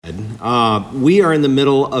We are in the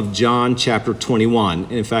middle of John chapter 21.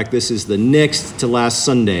 And in fact, this is the next to last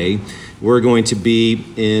Sunday. We're going to be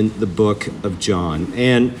in the book of John.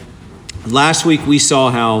 And last week we saw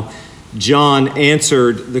how John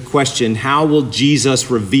answered the question, how will Jesus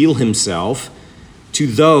reveal himself to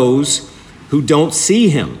those who don't see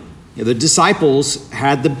him? The disciples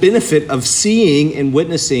had the benefit of seeing and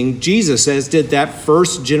witnessing Jesus, as did that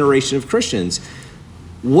first generation of Christians.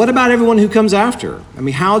 What about everyone who comes after? I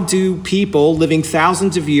mean, how do people living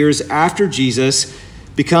thousands of years after Jesus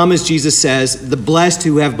become, as Jesus says, the blessed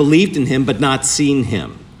who have believed in him but not seen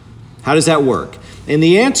him? How does that work? And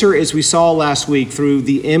the answer, as we saw last week through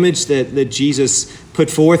the image that Jesus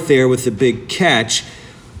put forth there with the big catch,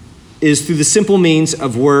 is through the simple means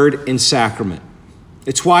of word and sacrament.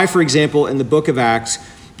 It's why, for example, in the book of Acts,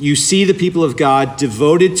 you see the people of God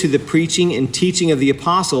devoted to the preaching and teaching of the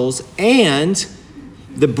apostles and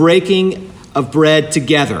the breaking of bread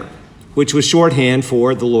together, which was shorthand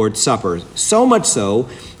for the Lord's Supper. So much so,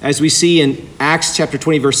 as we see in Acts chapter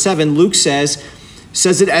 20, verse 7, Luke says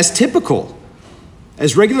it as typical,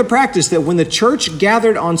 as regular practice, that when the church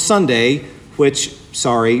gathered on Sunday, which,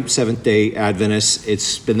 Seventh-day Adventists,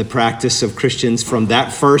 it's been the practice of Christians from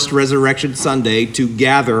that first resurrection Sunday to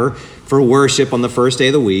gather for worship on the first day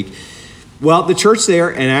of the week. Well, the church there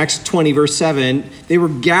in Acts 20, verse 7, they were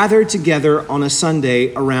gathered together on a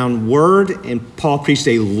Sunday around word, and Paul preached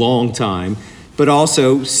a long time, but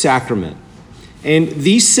also sacrament. And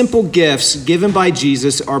these simple gifts given by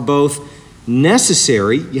Jesus are both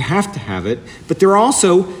necessary, you have to have it, but they're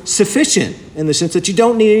also sufficient in the sense that you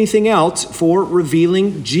don't need anything else for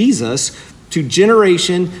revealing Jesus to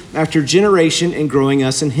generation after generation and growing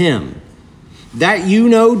us in him. That you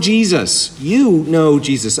know Jesus,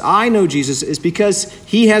 I know Jesus, is because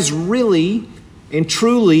he has really and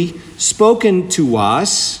truly spoken to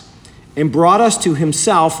us and brought us to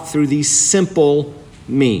himself through these simple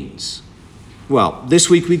means. Well, this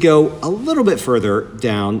week we go a little bit further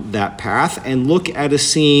down that path and look at a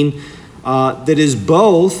scene that is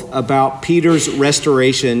both about Peter's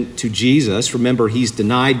restoration to Jesus. Remember, he's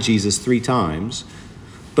denied Jesus 3 times,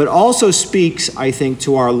 but also speaks, I think,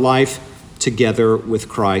 to our life together with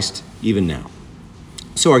Christ even now.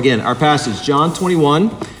 So again, our passage, John 21,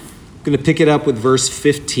 I'm going to pick it up with verse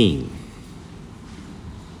 15.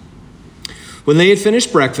 When they had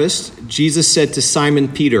finished breakfast, Jesus said to Simon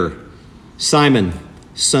Peter, "Simon,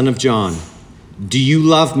 son of John, do you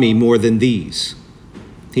love me more than these?"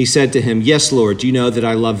 He said to him, "Yes, Lord, you know that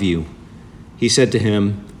I love you." He said to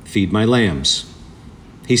him, "Feed my lambs."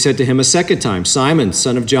 He said to him a second time, "Simon,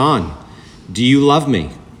 son of John, do you love me?"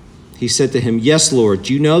 He said to him, "Yes, Lord,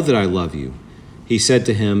 you know that I love you." He said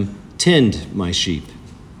to him, "Tend my sheep."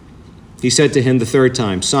 He said to him the third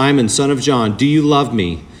time, "Simon, son of John, do you love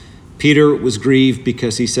me?" Peter was grieved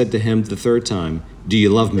because he said to him the third time, "Do you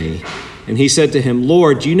love me?" And he said to him,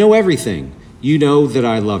 "Lord, you know everything. You know that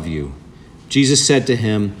I love you." Jesus said to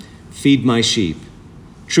him, "Feed my sheep.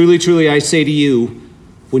 Truly, truly, I say to you,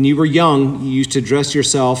 when you were young, you used to dress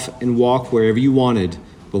yourself and walk wherever you wanted.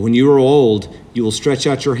 But when you are old, you will stretch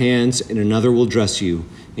out your hands, and another will dress you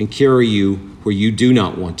and carry you where you do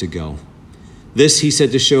not want to go." This he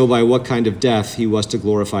said to show by what kind of death he was to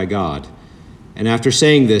glorify God. And after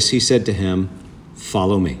saying this, he said to him,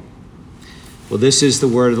 "Follow me." Well, this is the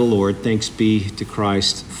word of the Lord. Thanks be to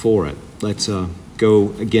Christ for it. Let's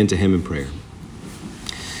go again to him in prayer.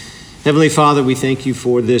 Heavenly Father, we thank you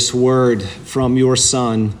for this word from your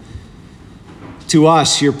Son to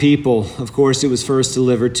us, your people. Of course, it was first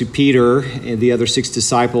delivered to Peter and the other 6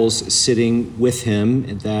 disciples sitting with him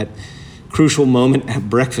at that crucial moment at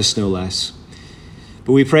breakfast, no less.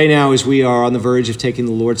 But we pray now, as we are on the verge of taking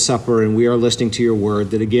the Lord's Supper and we are listening to your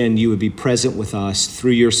word, that again you would be present with us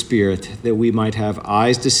through your Spirit, that we might have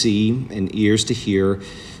eyes to see and ears to hear,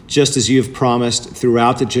 just as you have promised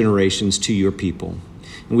throughout the generations to your people.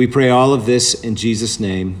 And we pray all of this in Jesus'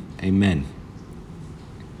 name, amen.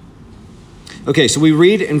 Okay, so we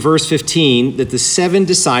read in verse 15 that the 7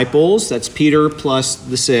 disciples, that's Peter plus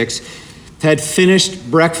the 6, had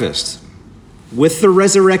finished breakfast with the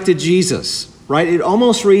resurrected Jesus, right? It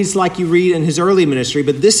almost reads like you read in his early ministry,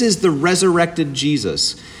 but this is the resurrected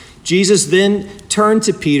Jesus. Jesus then turned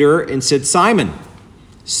to Peter and said, "Simon,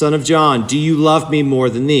 son of John, do you love me more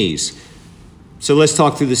than these?" So let's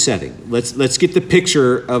talk through the setting. Let's get the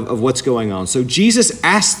picture of what's going on. So Jesus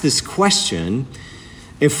asked this question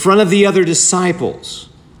in front of the other disciples.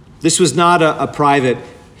 This was not a private,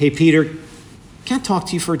 "Hey, Peter, can I talk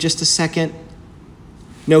to you for just a second?"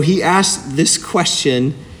 No, he asked this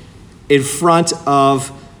question in front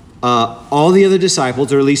of all the other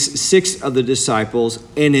disciples, or at least 6 of the disciples,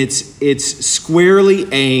 and it's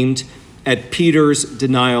squarely aimed at Peter's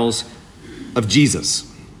denials of Jesus.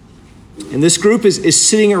 And this group is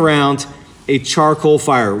sitting around a charcoal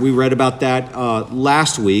fire. We read about that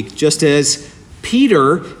last week, just as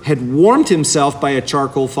Peter had warmed himself by a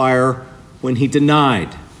charcoal fire when he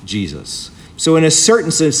denied Jesus. So in a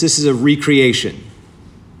certain sense, this is a recreation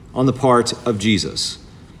on the part of Jesus.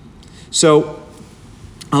 So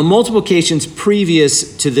on multiple occasions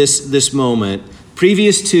previous to this moment,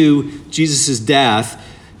 previous to Jesus' death,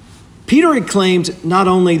 Peter had claimed not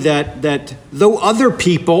only that though other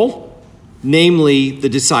people, namely the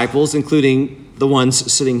disciples, including the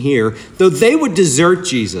ones sitting here, though they would desert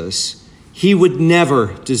Jesus, he would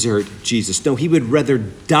never desert Jesus. No, he would rather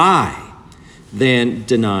die than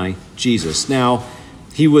deny Jesus. Now,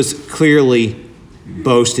 he was clearly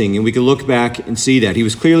boasting, and we can look back and see that. He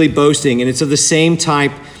was clearly boasting, and it's of the same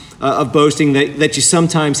type of boasting that you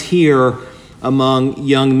sometimes hear among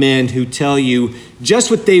young men who tell you just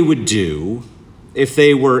what they would do if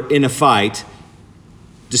they were in a fight,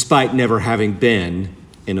 despite never having been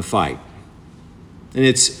in a fight. And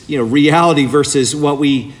it's, reality versus what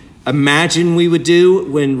we imagine we would do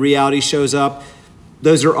when reality shows up.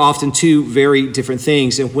 Those are often two very different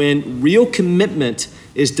things. And when real commitment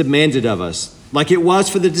is demanded of us, like it was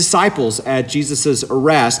for the disciples at Jesus'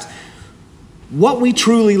 arrest, what we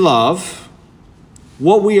truly love,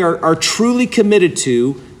 what we are truly committed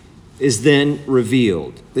to, is then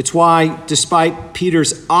revealed. It's why, despite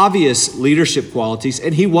Peter's obvious leadership qualities,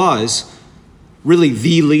 and he was really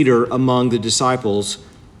the leader among the disciples,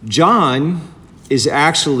 John is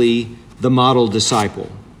actually the model disciple.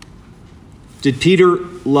 Did Peter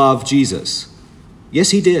love Jesus? Yes,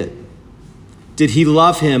 he did. Did he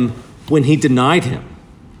love him when he denied him?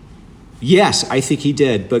 Yes, I think he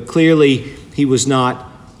did, but clearly he was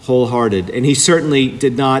not wholehearted, and he certainly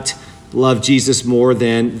did not love Jesus more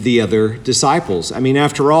than the other disciples. I mean,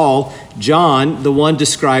 after all, John, the one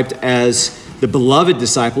described as the beloved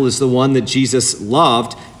disciple, is the one that Jesus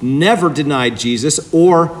loved, never denied Jesus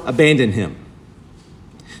or abandoned him.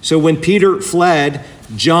 So when Peter fled,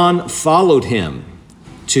 John followed him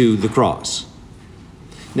to the cross.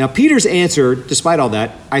 Now, Peter's answer, despite all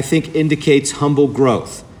that, I think indicates humble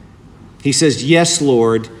growth. He says, "Yes,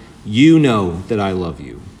 Lord, you know that I love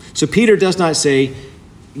you." So Peter does not say,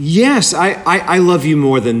 "Yes, I love you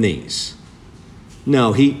more than these."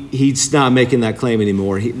 No, he's not making that claim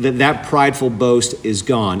anymore. That prideful boast is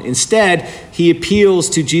gone. Instead, he appeals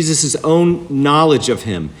to Jesus' own knowledge of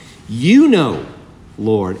him. "You know,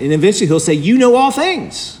 Lord." And eventually he'll say, "You know all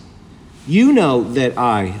things. You know that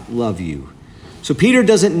I love you." So Peter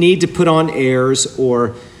doesn't need to put on airs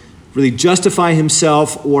or really justify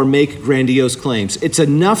himself or make grandiose claims. It's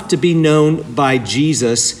enough to be known by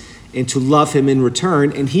Jesus and to love him in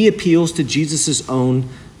return, and he appeals to Jesus' own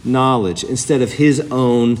knowledge instead of his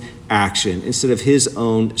own action, instead of his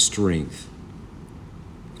own strength.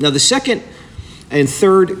 Now, the second and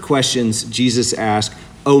third questions Jesus asked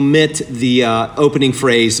omit the opening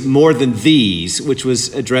phrase, "more than these," which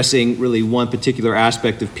was addressing really one particular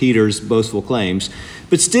aspect of Peter's boastful claims.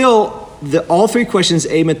 But still, all three questions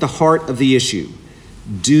aim at the heart of the issue.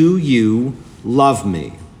 Do you love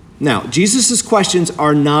me? Now, Jesus' questions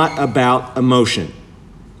are not about emotion.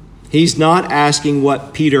 He's not asking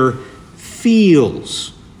what Peter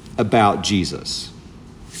feels about Jesus.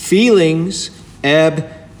 Feelings ebb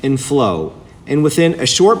and flow. And within a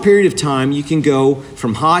short period of time, you can go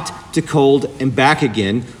from hot to cold and back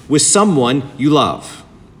again with someone you love.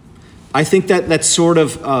 I think that sort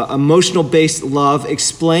of emotional-based love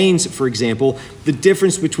explains, for example, the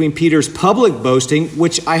difference between Peter's public boasting,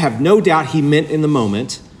 which I have no doubt he meant in the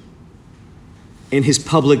moment, and his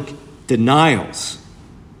public denials,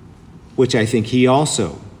 which I think he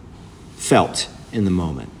also felt in the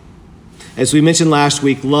moment. As we mentioned last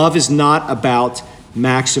week, love is not about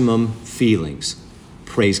maximum feelings.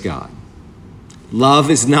 Praise God.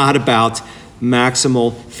 Love is not about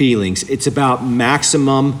maximal feelings. It's about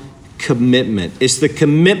maximum commitment. It's the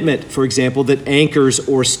commitment, for example, that anchors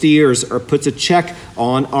or steers or puts a check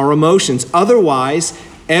on our emotions. Otherwise,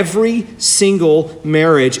 every single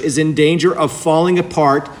marriage is in danger of falling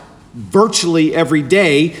apart virtually every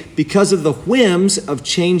day because of the whims of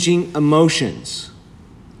changing emotions.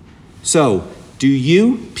 So, do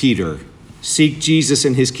you, Peter, seek Jesus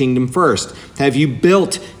and his kingdom first? Have you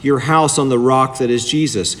built your house on the rock that is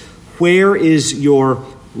Jesus? Where is your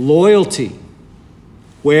loyalty?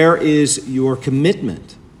 Where is your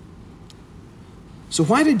commitment? So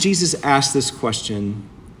why did Jesus ask this question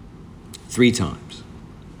 3 times?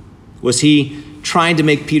 Was he trying to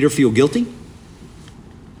make Peter feel guilty?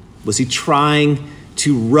 Was he trying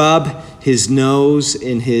to rub his nose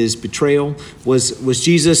in his betrayal? Was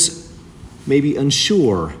Jesus maybe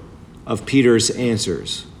unsure of Peter's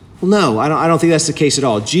answers? Well, no, I don't think that's the case at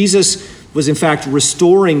all. Jesus was in fact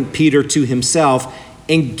restoring Peter to himself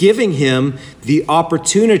and giving him the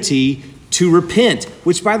opportunity to repent,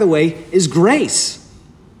 which, by the way, is grace.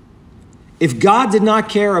 If God did not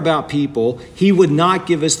care about people, he would not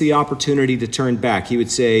give us the opportunity to turn back. He would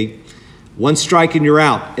say, one strike and you're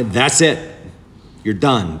out, and that's it. You're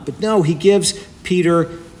done. But no, he gives Peter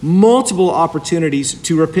multiple opportunities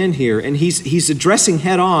to repent here, and he's addressing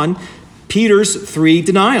head on Peter's three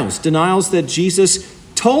denials that Jesus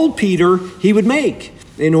told Peter he would make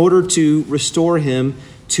in order to restore him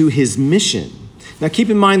to his mission. Now keep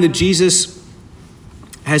in mind that Jesus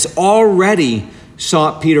has already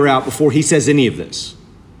sought Peter out before he says any of this.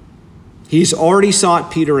 He's already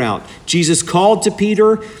sought Peter out. Jesus called to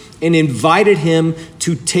Peter and invited him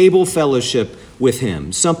to table fellowship with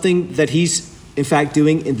him, something that he's in fact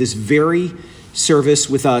doing in this very service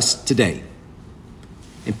with us today.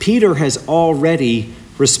 And Peter has already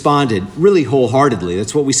responded really wholeheartedly.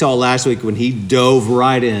 That's what we saw last week when he dove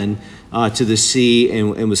right in to the sea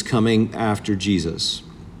and was coming after Jesus.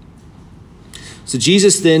 So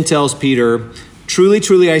Jesus then tells Peter, truly,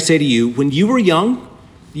 truly, I say to you, when you were young,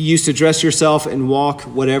 you used to dress yourself and walk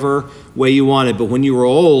whatever way you wanted. But when you are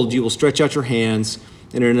old, you will stretch out your hands,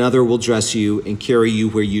 and another will dress you and carry you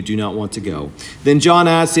where you do not want to go. Then John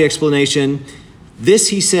adds the explanation, this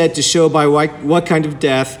he said to show by what kind of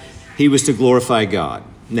death he was to glorify God.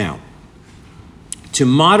 Now, to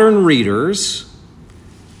modern readers,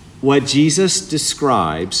 what Jesus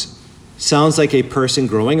describes sounds like a person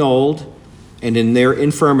growing old and in their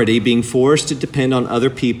infirmity being forced to depend on other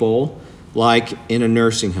people like in a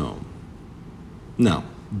nursing home. No,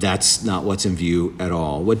 that's not what's in view at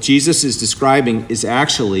all. What Jesus is describing is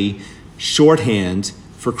actually shorthand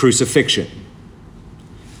for crucifixion.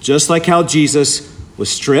 Just like how Jesus was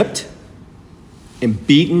stripped and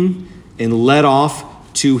beaten and led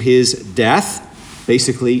off to his death,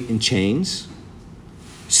 basically in chains,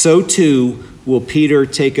 so too will Peter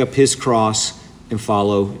take up his cross and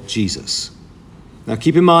follow Jesus. Now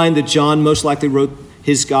keep in mind that John most likely wrote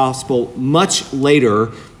his gospel much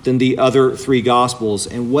later than the other three gospels,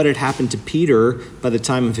 and what had happened to Peter by the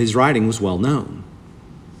time of his writing was well known.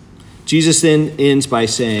 Jesus then ends by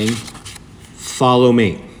saying, follow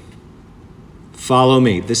me. Follow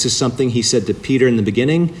me. This is something he said to Peter in the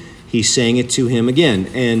beginning. He's saying it to him again,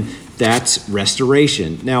 and that's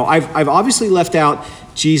restoration. Now, I've obviously left out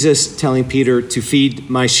Jesus telling Peter to feed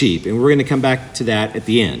my sheep, and we're going to come back to that at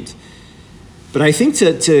the end. But I think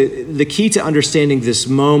to the key to understanding this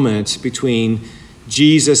moment between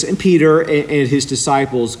Jesus and Peter and his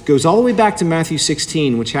disciples goes all the way back to Matthew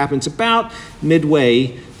 16, which happens about midway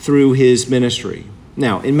through his ministry.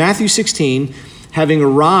 Now, in Matthew 16, having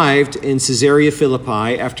arrived in Caesarea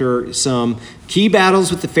Philippi after some key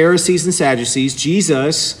battles with the Pharisees and Sadducees,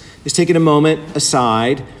 Jesus is taking a moment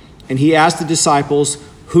aside, and he asked the disciples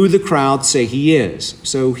who the crowd say he is.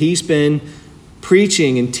 So he's been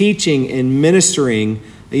preaching and teaching and ministering,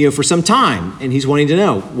 for some time, and he's wanting to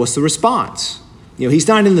know, what's the response? He's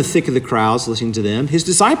not in the thick of the crowds listening to them. His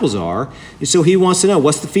disciples are, and so he wants to know,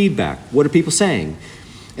 what's the feedback? What are people saying?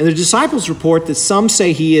 And the disciples report that some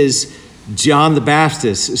say he is John the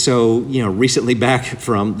Baptist, so, recently back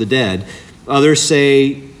from the dead. Others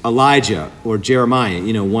say Elijah or Jeremiah,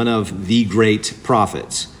 one of the great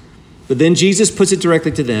prophets. But then Jesus puts it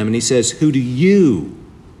directly to them, and he says, who do you,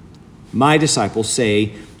 my disciples,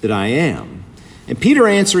 say that I am? And Peter,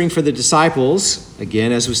 answering for the disciples,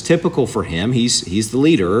 again, as was typical for him, he's the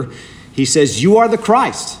leader, he says, you are the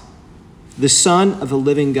Christ, the Son of the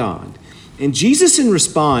living God. And Jesus, in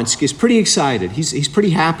response, gets pretty excited. He's pretty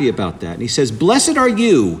happy about that. And he says, blessed are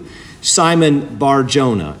you, Simon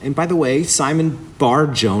Bar-Jonah. And by the way, Simon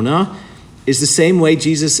Bar-Jonah is the same way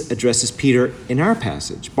Jesus addresses Peter in our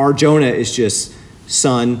passage. Bar-Jonah is just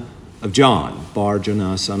son of John.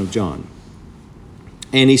 Bar-Jonah, son of John.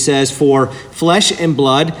 And he says, for flesh and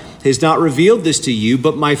blood has not revealed this to you,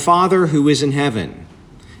 but my Father who is in heaven.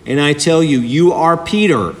 And I tell you, you are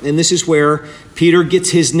Peter. And this is where Peter gets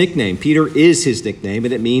his nickname. Peter is his nickname,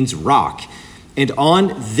 and it means rock. And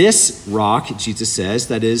on this rock, Jesus says,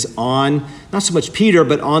 that is on not so much Peter,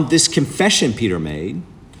 but on this confession Peter made,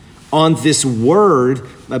 on this word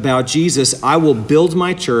about Jesus, I will build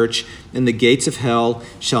my church, and the gates of hell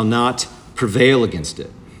shall not prevail against it.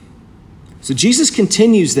 So Jesus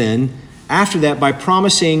continues then, after that, by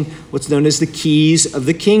promising what's known as the keys of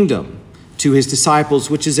the kingdom to his disciples,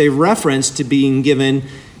 which is a reference to being given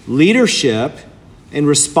leadership and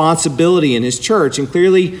responsibility in his church. And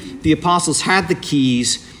clearly, the apostles had the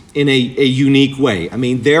keys in a unique way. I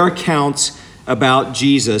mean, their accounts about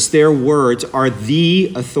Jesus, their words are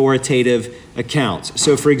the authoritative accounts.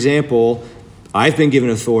 So, for example, I've been given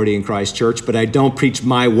authority in Christ Church, but I don't preach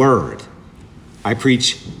my word. I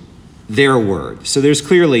preach their word. So there's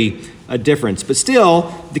clearly a difference. But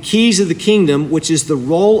still, the keys of the kingdom, which is the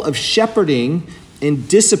role of shepherding and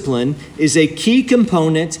discipline, is a key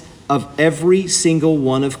component of every single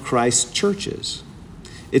one of Christ's churches.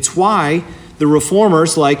 It's why the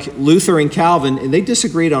reformers like Luther and Calvin, and they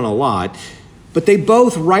disagreed on a lot, but they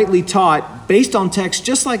both rightly taught, based on text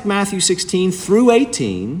just like Matthew 16 through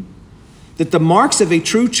 18, that the marks of a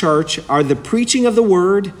true church are the preaching of the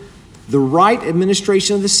word, the right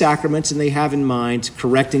administration of the sacraments, and they have in mind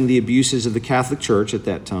correcting the abuses of the Catholic Church at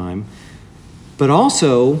that time, but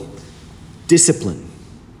also discipline.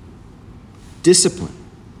 Discipline.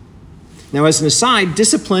 Now, as an aside,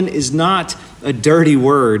 discipline is not a dirty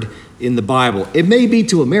word in the Bible. It may be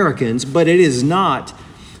to Americans, but it is not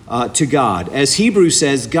to God. As Hebrews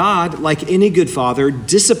says, God, like any good father,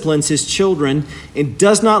 disciplines his children and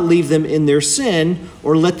does not leave them in their sin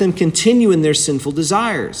or let them continue in their sinful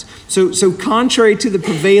desires. So contrary to the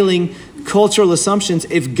prevailing cultural assumptions,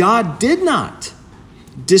 if God did not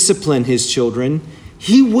discipline his children,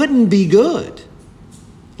 he wouldn't be good,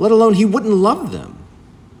 let alone he wouldn't love them.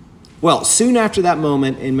 Well, soon after that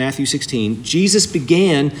moment in Matthew 16, Jesus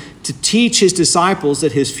began to teach his disciples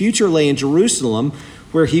that his future lay in Jerusalem,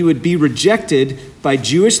 where he would be rejected by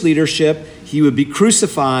Jewish leadership, he would be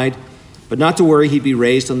crucified, but not to worry, he'd be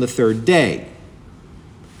raised on the third day.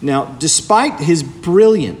 Now, despite his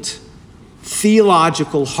brilliant,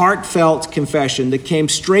 theological, heartfelt confession that came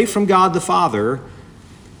straight from God the Father,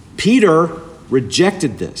 Peter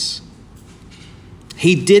rejected this.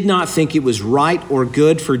 He did not think it was right or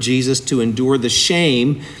good for Jesus to endure the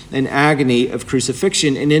shame and agony of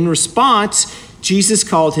crucifixion. And in response, Jesus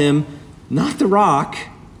called him not the rock,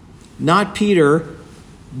 not Peter,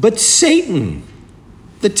 but Satan,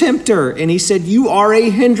 the tempter. And he said, you are a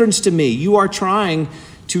hindrance to me. You are trying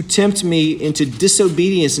to tempt me into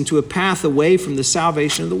disobedience, into a path away from the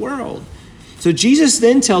salvation of the world. So Jesus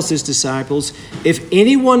then tells his disciples, if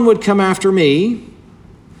anyone would come after me,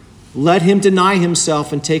 let him deny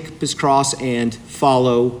himself and take up his cross and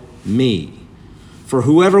follow me. For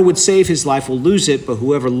whoever would save his life will lose it, but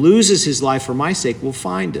whoever loses his life for my sake will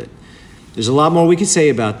find it. There's a lot more we could say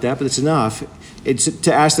about that, but it's enough. It's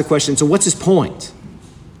to ask the question, so what's his point?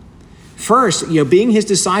 First, being his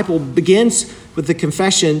disciple begins with the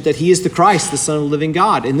confession that he is the Christ, the Son of the living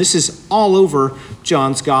God. And this is all over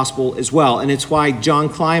John's gospel as well. And it's why John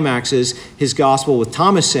climaxes his gospel with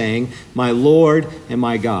Thomas saying, my Lord and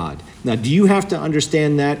my God. Now, do you have to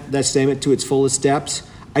understand that statement to its fullest depths?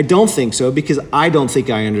 I don't think so, because I don't think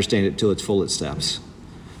I understand it to its fullest depths.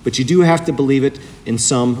 But you do have to believe it in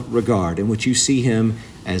some regard, in which you see him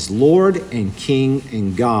as Lord and King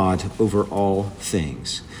and God over all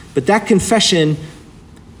things. But that confession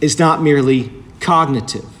is not merely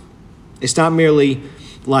cognitive. It's not merely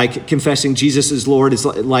like confessing Jesus is Lord. It's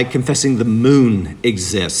like confessing the moon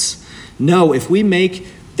exists. No, if we make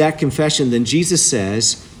that confession, then Jesus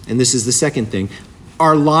says, and this is the second thing,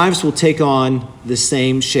 our lives will take on the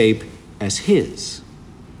same shape as his.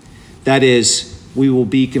 That is, we will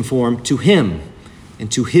be conformed to him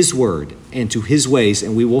and to his word and to his ways,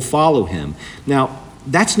 and we will follow him. Now,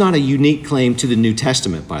 that's not a unique claim to the New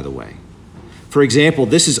Testament, by the way. For example,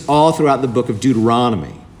 this is all throughout the book of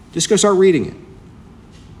Deuteronomy. Just go start reading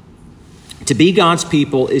it. To be God's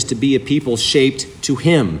people is to be a people shaped to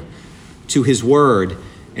him, to his word,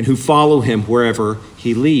 and who follow him wherever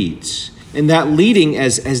he leads. And that leading,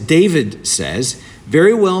 as David says,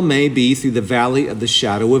 very well may be through the valley of the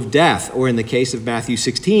shadow of death, or in the case of Matthew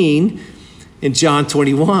 16, in John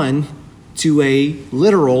 21, to a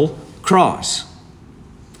literal cross.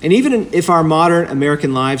 And even if our modern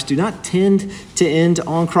American lives do not tend to end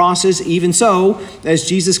on crosses, even so, as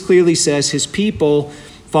Jesus clearly says, his people,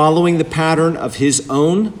 following the pattern of his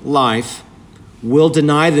own life, will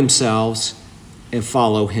deny themselves and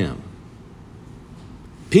follow him.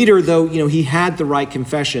 Peter, though, he had the right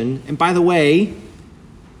confession. And by the way,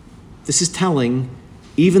 this is telling,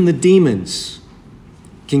 even the demons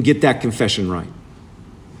can get that confession right.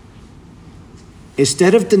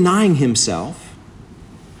 Instead of denying himself,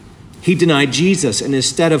 he denied Jesus. And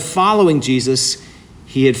instead of following Jesus,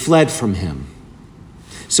 he had fled from him.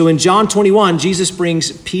 So in John 21, Jesus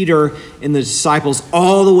brings Peter and the disciples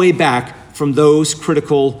all the way back from those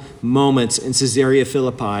critical moments in Caesarea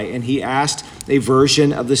Philippi, and he asked a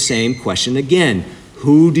version of the same question again.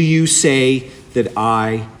 Who do you say that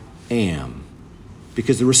I am?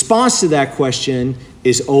 Because the response to that question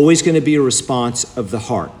is always going to be a response of the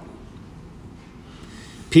heart.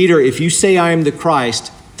 Peter, if you say I am the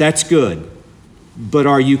Christ, that's good. But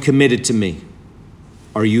are you committed to me?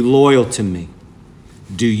 Are you loyal to me?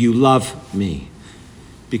 Do you love me?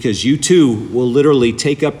 Because you too will literally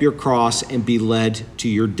take up your cross and be led to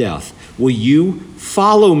your death. Will you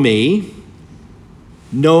follow me,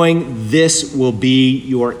 knowing this will be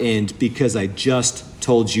your end because I just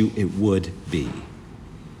told you it would be?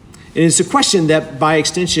 And it's a question that, by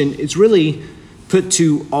extension, is really put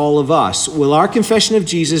to all of us. Will our confession of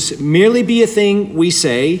Jesus merely be a thing we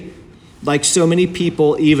say, like so many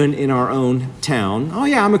people, even in our own town? Oh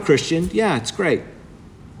yeah, I'm a Christian. Yeah, it's great.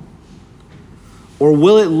 Or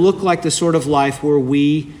will it look like the sort of life where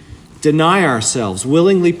we deny ourselves,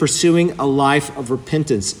 willingly pursuing a life of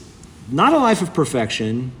repentance? Not a life of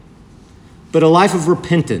perfection, but a life of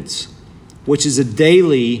repentance, which is a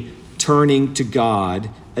daily turning to God,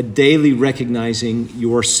 a daily recognizing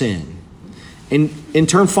your sin. And in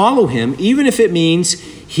turn, follow him, even if it means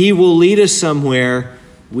he will lead us somewhere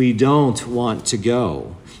we don't want to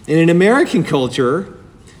go. And in American culture,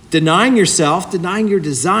 denying yourself, denying your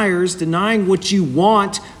desires, denying what you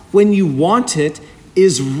want when you want it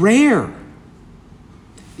is rare,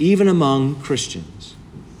 even among Christians.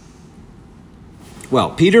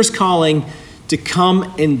 Well, Peter's calling to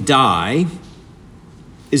come and die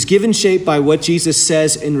is given shape by what Jesus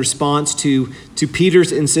says in response to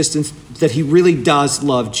Peter's insistence that he really does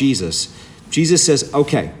love Jesus. Jesus says,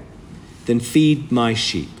 okay, then feed my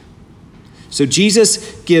sheep. So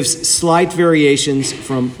Jesus gives slight variations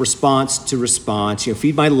from response to response.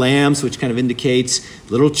 Feed my lambs, which kind of indicates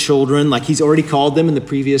little children, like he's already called them in the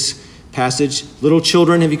previous passage. Little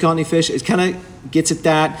children, have you caught any fish? It kind of gets at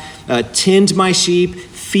that. Tend my sheep,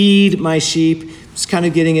 feed my sheep. It's kind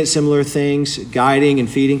of getting at similar things, guiding and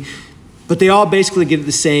feeding. But they all basically get at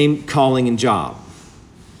the same calling and job.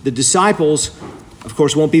 The disciples, of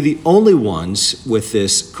course, won't be the only ones with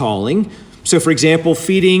this calling. So, for example,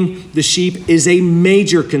 feeding the sheep is a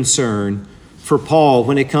major concern for Paul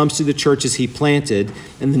when it comes to the churches he planted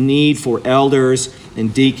and the need for elders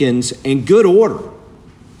and deacons and good order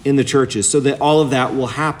in the churches so that all of that will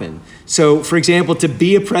happen. So, for example, to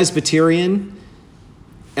be a Presbyterian,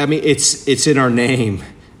 I mean, it's in our name,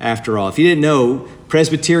 after all. If you didn't know,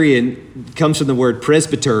 Presbyterian comes from the word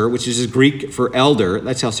presbyter, which is Greek for elder.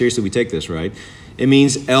 That's how seriously we take this, right? It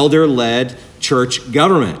means elder-led church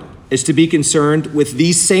government. It's to be concerned with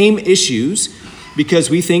these same issues because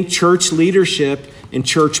we think church leadership and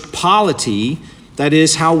church polity, that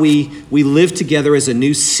is how we live together as a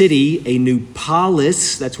new city, a new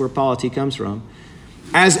polis, that's where polity comes from,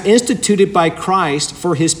 as instituted by Christ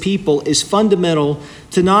for his people, is fundamental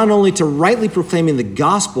to not only to rightly proclaiming the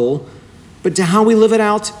gospel, but to how we live it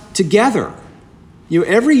out together.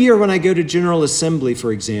 Every year when I go to General Assembly,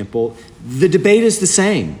 for example, the debate is the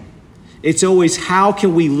same. It's always how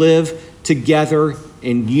can we live together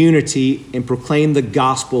in unity and proclaim the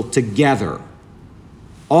gospel together.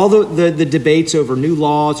 All the debates over new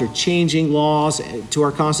laws or changing laws to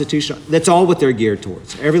our Constitution, that's all what they're geared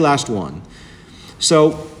towards, every last one.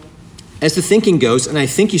 So as the thinking goes, and I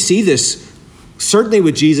think you see this certainly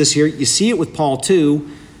with Jesus here, you see it with Paul too,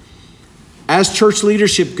 as church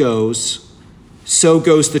leadership goes, so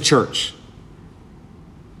goes the church.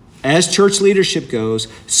 As church leadership goes,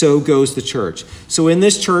 so goes the church. So in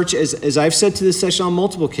this church, as I've said to this session on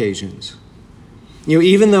multiple occasions,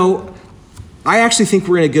 even though I actually think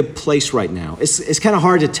we're in a good place right now, it's kind of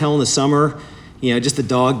hard to tell in the summer, just the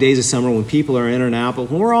dog days of summer when people are in and out,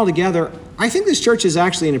 but when we're all together, I think this church is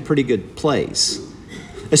actually in a pretty good place,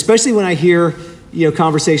 especially when I hear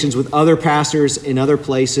conversations with other pastors in other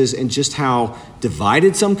places and just how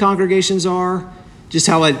divided some congregations are, just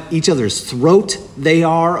how at each other's throat they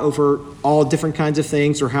are over all different kinds of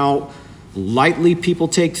things or how lightly people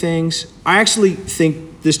take things. I actually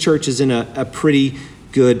think this church is in a pretty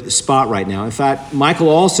good spot right now. In fact, Michael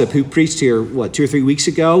Alsop, who preached here, 2 or 3 weeks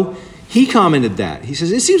ago, he commented that. He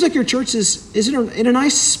says, it seems like your church is in a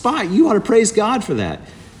nice spot. You ought to praise God for that.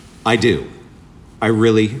 I do. I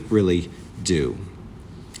really, really do.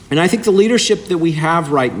 And I think the leadership that we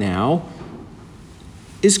have right now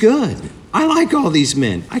is good. I like all these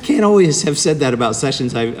men. I can't always have said that about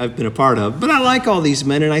sessions I've been a part of, but I like all these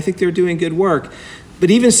men and I think they're doing good work. But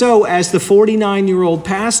even so, as the 49-year-old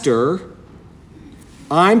pastor,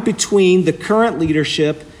 I'm between the current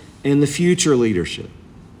leadership and the future leadership.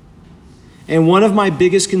 And one of my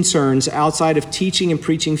biggest concerns outside of teaching and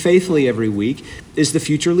preaching faithfully every week is the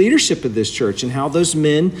future leadership of this church and how those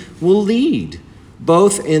men will lead,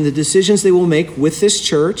 both in the decisions they will make with this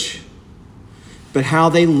church, but how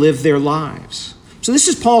they live their lives. So this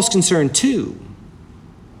is Paul's concern too.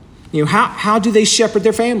 How do they shepherd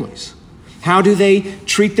their families? How do they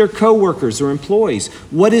treat their coworkers or employees?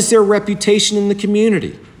 What is their reputation in the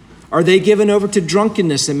community? Are they given over to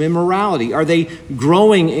drunkenness and immorality? Are they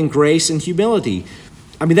growing in grace and humility?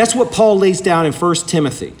 That's what Paul lays down in 1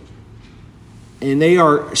 Timothy. And they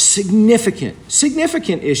are significant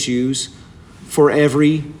issues for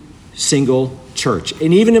every single church.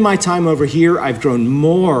 And even in my time over here, I've grown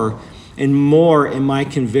more and more in my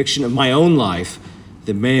conviction of my own life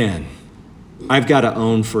that, man, I've got to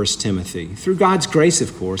own 1 Timothy. Through God's grace,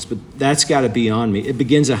 of course, but that's got to be on me. It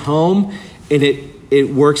begins at home, and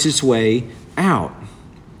it works its way out.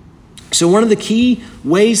 So one of the key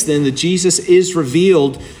ways then that Jesus is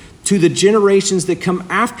revealed to the generations that come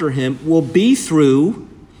after him will be through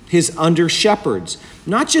his under-shepherds.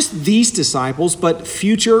 Not just these disciples, but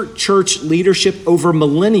future church leadership over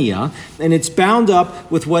millennia. And it's bound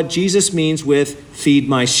up with what Jesus means with feed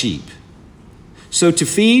my sheep. So to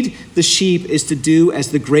feed the sheep is to do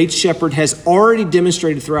as the great shepherd has already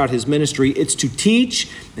demonstrated throughout his ministry. It's to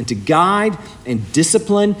teach and to guide and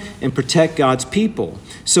discipline and protect God's people.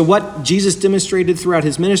 So what Jesus demonstrated throughout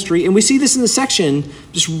his ministry, and we see this in the section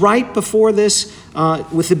just right before this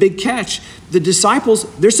with the big catch, the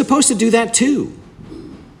disciples, they're supposed to do that too.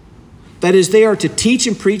 That is, they are to teach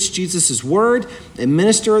and preach Jesus' word,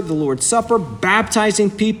 administer the Lord's Supper,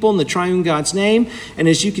 baptizing people in the triune God's name. And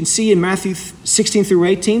as you can see in Matthew 16 through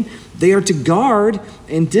 18, they are to guard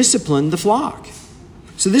and discipline the flock.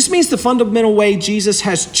 So this means the fundamental way Jesus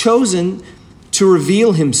has chosen to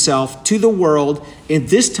reveal himself to the world in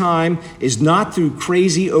this time is not through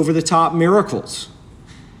crazy over-the-top miracles.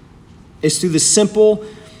 It's through the simple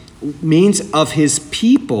means of his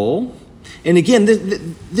people. And again,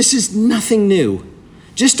 this is nothing new.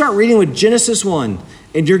 Just start reading with Genesis 1,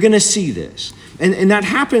 and you're going to see this. And that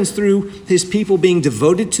happens through his people being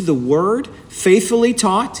devoted to the word, faithfully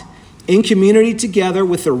taught, in community together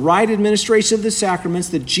with the right administration of the sacraments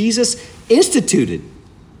that Jesus instituted,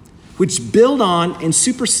 which build on and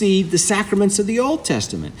supersede the sacraments of the Old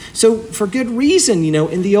Testament. So for good reason,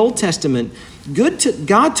 in the Old Testament, God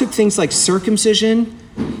took things like circumcision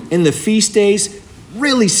and the feast days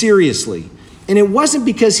really seriously. And it wasn't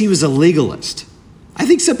because he was a legalist. I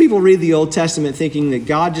think some people read the Old Testament thinking that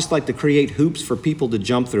God just liked to create hoops for people to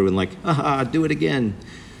jump through and do it again.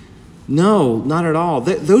 No, not at all.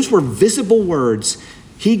 Those were visible words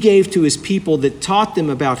he gave to his people that taught them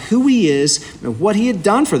about who he is and what he had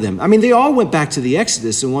done for them. They all went back to the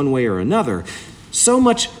Exodus in one way or another. So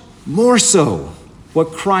much more so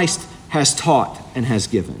what Christ has taught and has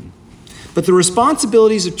given. But the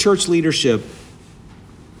responsibilities of church leadership,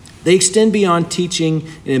 they extend beyond teaching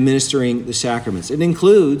and administering the sacraments. It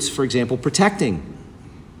includes, for example, protecting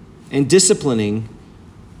and disciplining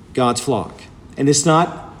God's flock. And it's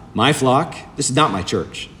not my flock. This is not my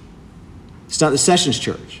church. It's not the Sessions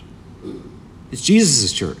Church. It's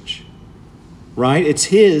Jesus' church, right? It's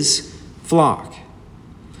his flock.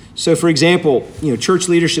 So, for example, church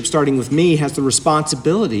leadership, starting with me, has the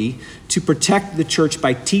responsibility to protect the church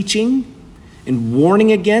by teaching and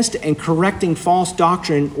warning against and correcting false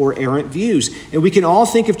doctrine or errant views. And we can all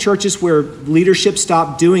think of churches where leadership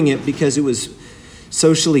stopped doing it because it was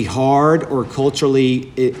socially hard or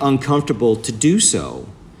culturally uncomfortable to do so.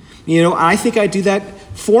 I think I do that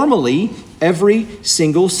formally every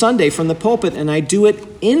single Sunday from the pulpit, and I do it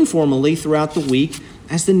informally throughout the week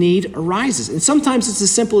as the need arises. And sometimes it's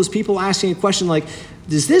as simple as people asking a question like,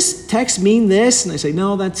 does this text mean this? And I say,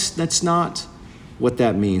 no, that's not what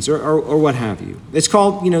that means, or what have you. It's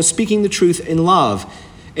called, speaking the truth in love.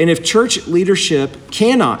 And if church leadership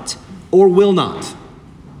cannot or will not,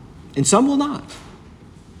 and some will not,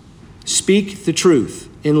 speak the truth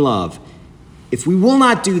in love, if we will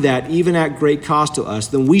not do that, even at great cost to us,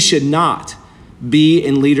 then we should not be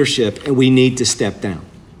in leadership and we need to step down.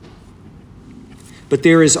 But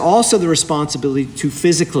there is also the responsibility to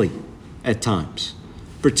physically, at times,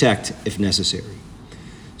 protect if necessary.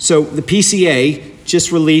 So the PCA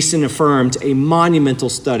just released and affirmed a monumental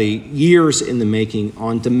study, years in the making,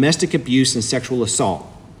 on domestic abuse and sexual assault.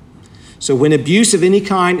 So when abuse of any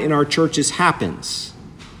kind in our churches happens,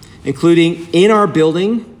 including in our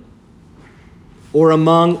building or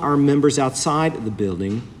among our members outside of the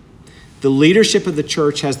building, the leadership of the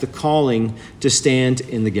church has the calling to stand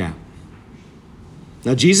in the gap.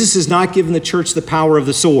 Now, Jesus has not given the church the power of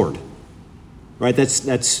the sword, right?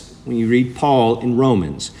 That's when you read Paul in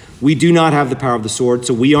Romans. We do not have the power of the sword,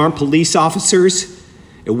 so we aren't police officers,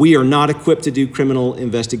 and we are not equipped to do criminal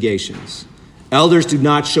investigations. Elders do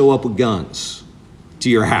not show up with guns to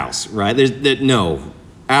your house, right? No,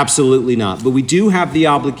 absolutely not. But we do have the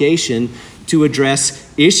obligation to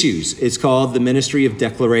address issues. It's called the ministry of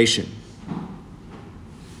declaration.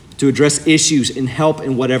 To address issues and help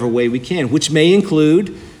in whatever way we can, which may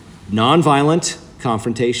include nonviolent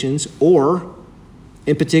confrontations or,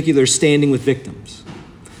 in particular, standing with victims.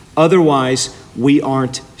 Otherwise, we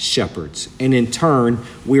aren't shepherds. And in turn,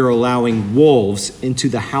 we are allowing wolves into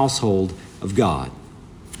the household of God.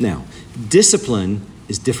 Now, discipline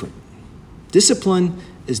is different. Discipline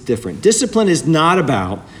is different. Discipline is not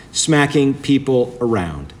about smacking people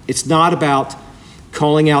around. It's not about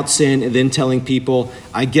calling out sin and then telling people,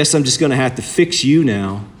 I guess I'm just going to have to fix you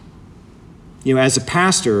now. You know, as a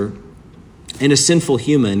pastor and a sinful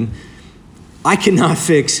human, I cannot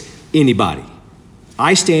fix anybody.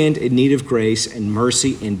 I stand in need of grace and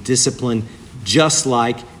mercy and discipline just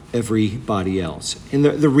like everybody else. And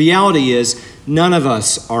the reality is, none of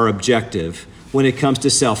us are objective when it comes to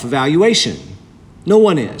self-evaluation. No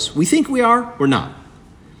one is. We think we are, we're not.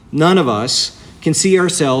 None of us can see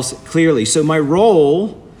ourselves clearly. So my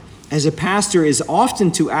role as a pastor is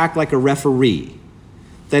often to act like a referee.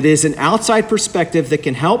 That is an outside perspective that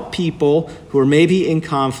can help people who are maybe in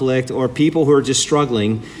conflict or people who are just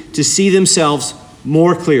struggling to see themselves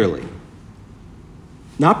more clearly.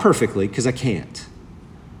 Not perfectly, because I can't,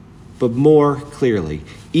 but more clearly.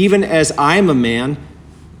 Even as I'm a man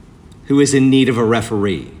who is in need of a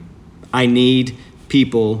referee, I need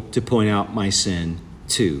people to point out my sin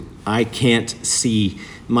too. I can't see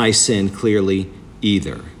my sin clearly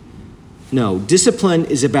either. No, discipline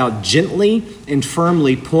is about gently and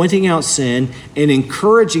firmly pointing out sin and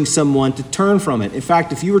encouraging someone to turn from it. In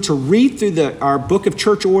fact, if you were to read through our Book of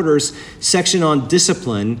Church Orders section on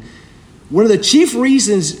discipline, one of the chief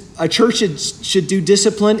reasons a church should do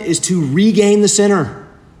discipline is to regain the sinner,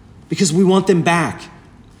 because we want them back.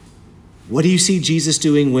 What do you see Jesus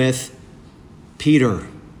doing with Peter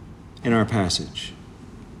in our passage?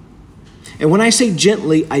 And when I say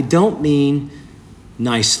gently, I don't mean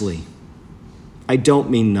nicely. I don't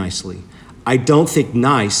mean nicely. I don't think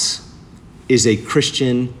nice is a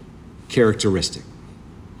Christian characteristic.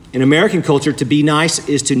 In American culture, to be nice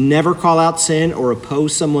is to never call out sin or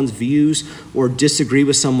oppose someone's views or disagree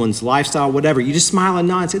with someone's lifestyle, whatever. You just smile and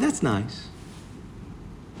nod and say, that's nice,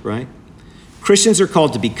 right? Christians are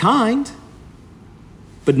called to be kind,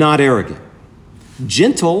 but not arrogant,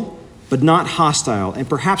 gentle, but not hostile. And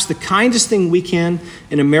perhaps the kindest thing we can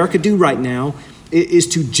in America do right now is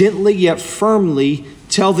to gently yet firmly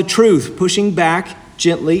tell the truth, pushing back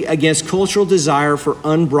gently against cultural desire for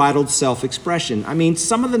unbridled self-expression. I mean,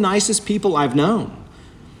 some of the nicest people I've known,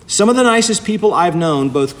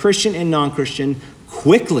 both Christian and non-Christian,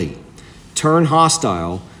 quickly turn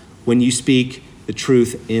hostile when you speak the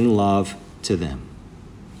truth in love to them.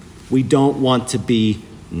 We don't want to be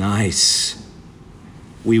nice.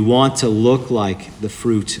 We want to look like the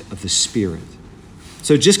fruit of the Spirit.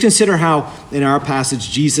 So just consider how in our passage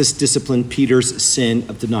Jesus disciplined Peter's sin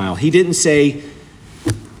of denial. He didn't say,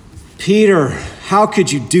 Peter, how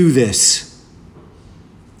could you do this?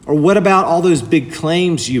 Or what about all those big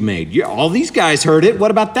claims you made? All these guys heard it. What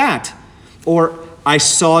about that? Or I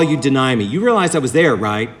saw you deny me. You realize I was there,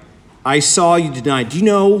 right? I saw you deny. Do you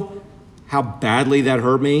know how badly that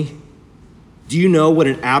hurt me? Do you know what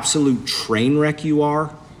an absolute train wreck you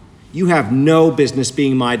are? You have no business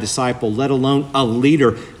being my disciple, let alone a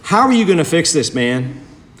leader. How are you going to fix this, man?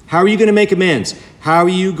 How are you going to make amends? How are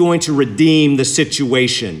you going to redeem the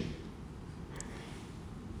situation?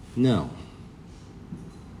 No.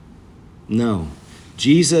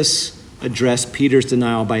 Jesus addressed Peter's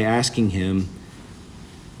denial by asking him,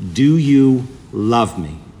 do you love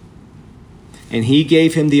me? And he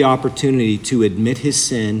gave him the opportunity to admit his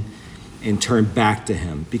sin and turn back to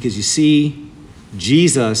him. Because you see,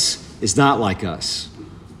 Jesus is not like us.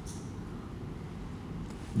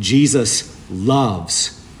 Jesus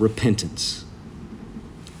loves repentance.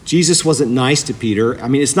 Jesus wasn't nice to Peter. I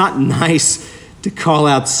mean, it's not nice to call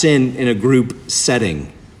out sin in a group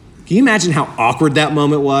setting. Can you imagine how awkward that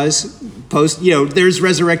moment was? There's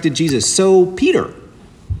resurrected Jesus. So, Peter,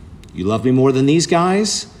 you love me more than these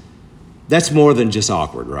guys? That's more than just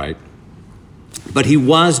awkward, right? But he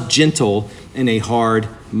was gentle in a hard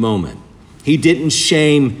moment. He didn't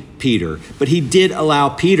shame Peter, but he did allow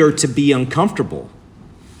Peter to be uncomfortable.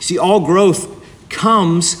 See, all growth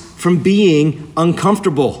comes from being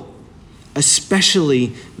uncomfortable,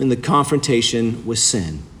 especially in the confrontation with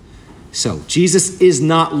sin. So Jesus is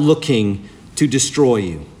not looking to destroy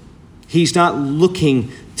you. He's not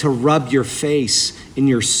looking to rub your face in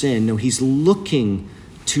your sin. No, he's looking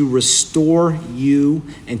to restore you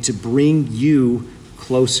and to bring you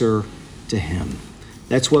closer to him.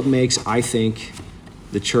 That's what makes, I think,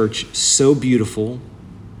 the church so beautiful,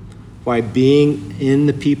 why being in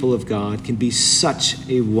the people of God can be such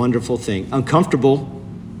a wonderful thing. Uncomfortable,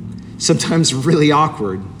 sometimes really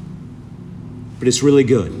awkward, but it's really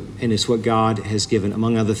good. And it's what God has given,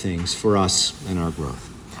 among other things, for us and our growth.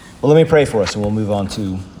 Well, let me pray for us and we'll move on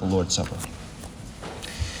to the Lord's Supper.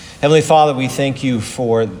 Heavenly Father, we thank you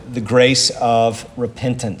for the grace of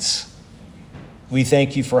repentance. We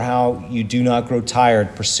thank you for how you do not grow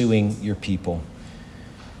tired pursuing your people.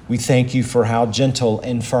 We thank you for how gentle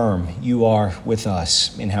and firm you are with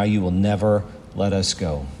us and how you will never let us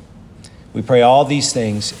go. We pray all these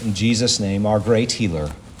things in Jesus' name, our great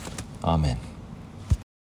healer. Amen.